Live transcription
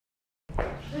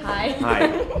Hi. Hi.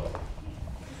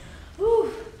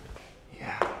 Whew.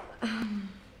 Yeah.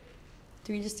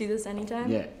 Do we just do this anytime?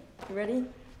 Yeah. You ready?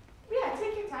 Yeah,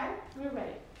 take your time. We're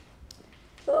ready.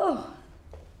 Oh.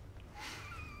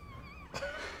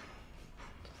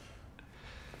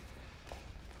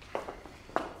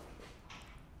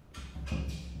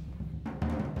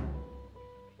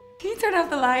 Can you turn off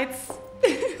the lights?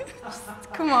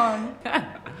 Come on.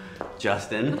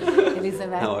 Justin.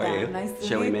 Elizabeth, How are you? nice to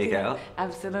Shall we meet make you. out?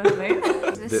 Absolutely.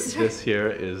 This here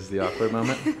is the awkward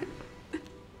moment.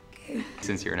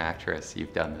 Since you're an actress,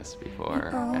 you've done this before.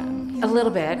 And A little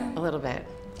bit.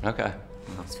 okay,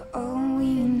 I'll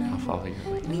follow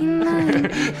your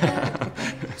lead.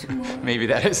 Maybe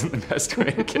that isn't the best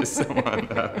way to kiss someone,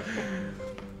 though.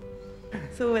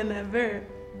 So whenever.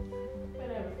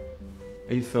 Whatever.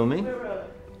 Are you filming? We're rolling.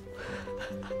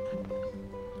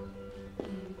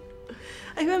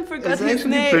 I even forgot It's his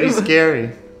actually name. pretty scary.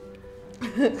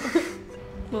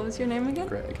 What was your name again?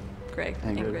 Greg. Greg.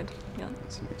 Ingrid. Yeah.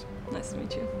 Nice to meet you. Nice to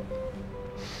meet you.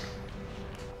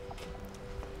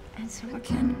 And so I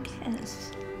can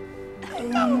kiss.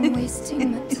 I'm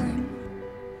wasting my time.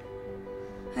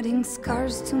 Adding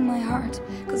scars to my heart.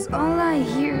 Cause all I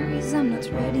hear is I'm not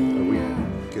ready now.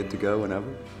 Good to go whenever.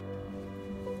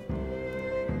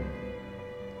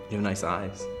 You have nice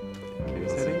eyes.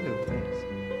 Curious how do you? Thanks.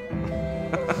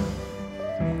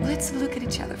 Let's look at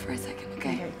each other for a second,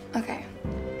 okay? Okay.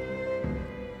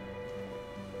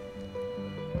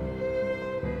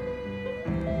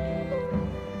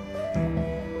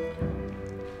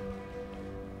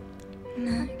 And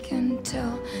I can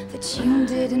tell that you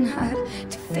didn't have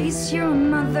to face your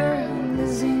mother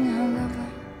losing her lover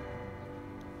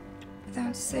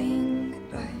without saying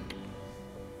goodbye.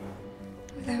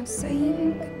 Without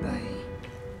saying goodbye.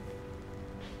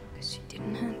 Cause she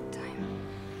didn't have time.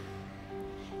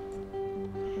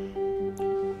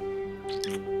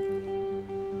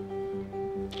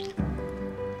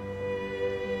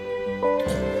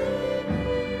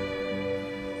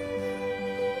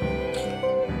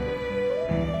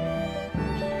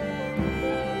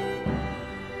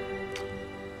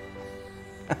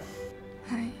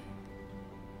 I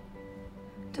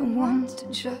don't want to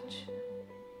judge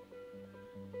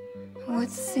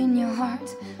what's in your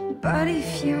heart, but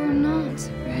if you're not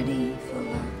ready for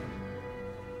love,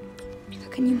 how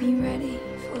can you be ready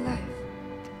for life?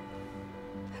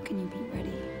 How can you be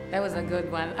ready? That was a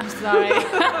good one. I'm sorry.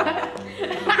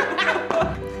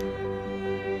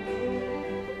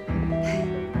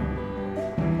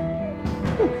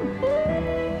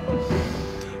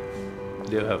 I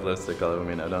do have lipstick all over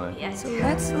me now, don't I? So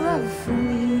let's love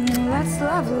fully, let's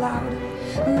love loud,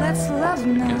 let's love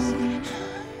now.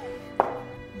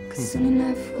 Cause soon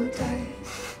enough we'll die.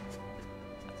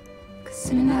 Cause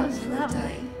soon enough we'll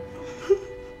die.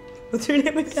 What's your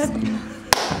name again? Soon enough.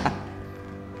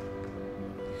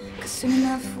 Cause soon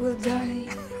enough we'll die.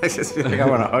 I just feel like I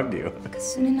want to hug you.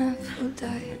 Cause soon enough we'll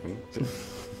die.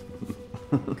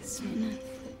 Cause soon enough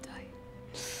we'll die.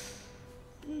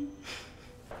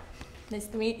 Nice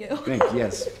to meet you. Thank you.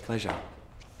 Yes, pleasure.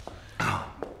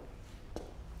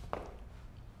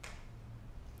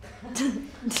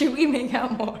 Should we make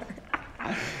out more?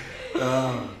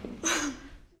 Oh.